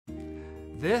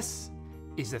This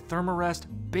is the Therm-a-Rest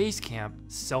BaseCamp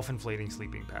self-inflating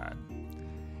sleeping pad.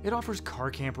 It offers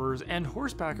car campers and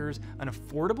horsebackers an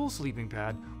affordable sleeping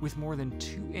pad with more than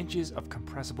 2 inches of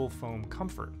compressible foam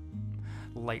comfort.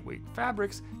 Lightweight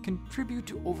fabrics contribute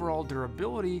to overall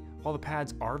durability, while the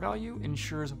pad's R-value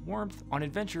ensures warmth on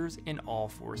adventures in all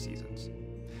 4 seasons.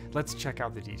 Let's check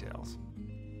out the details.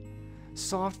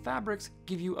 Soft fabrics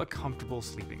give you a comfortable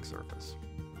sleeping surface.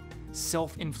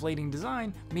 Self-inflating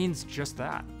design means just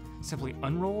that. Simply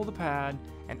unroll the pad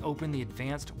and open the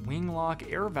advanced wing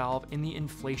lock air valve in the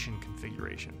inflation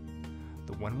configuration.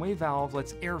 The one-way valve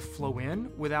lets air flow in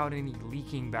without any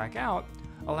leaking back out,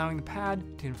 allowing the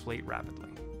pad to inflate rapidly.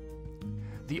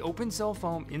 The open cell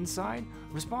foam inside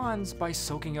responds by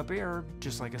soaking up air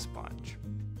just like a sponge.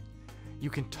 You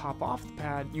can top off the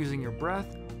pad using your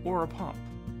breath or a pump.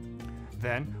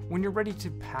 Then, when you're ready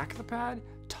to pack the pad,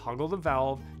 toggle the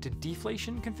valve to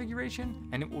deflation configuration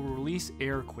and it will release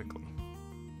air quickly.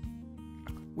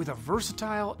 With a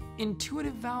versatile,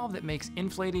 intuitive valve that makes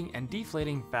inflating and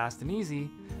deflating fast and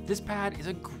easy, this pad is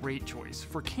a great choice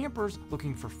for campers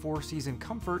looking for 4-season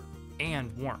comfort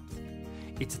and warmth.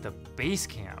 It's the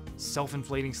BaseCamp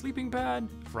self-inflating sleeping pad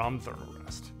from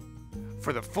Therm-a-Rest.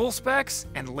 For the full specs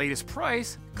and latest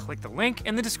price, click the link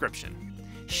in the description.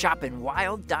 Shop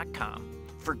Enwild.com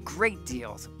for great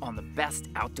deals on the best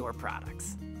outdoor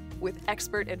products. With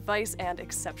expert advice and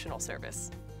exceptional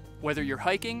service. Whether you're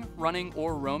hiking, running,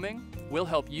 or roaming, we'll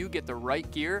help you get the right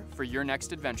gear for your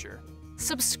next adventure.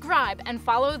 Subscribe and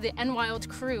follow the Enwild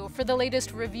crew for the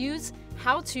latest reviews,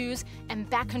 how-tos, and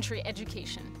backcountry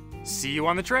education. See you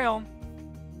on the trail!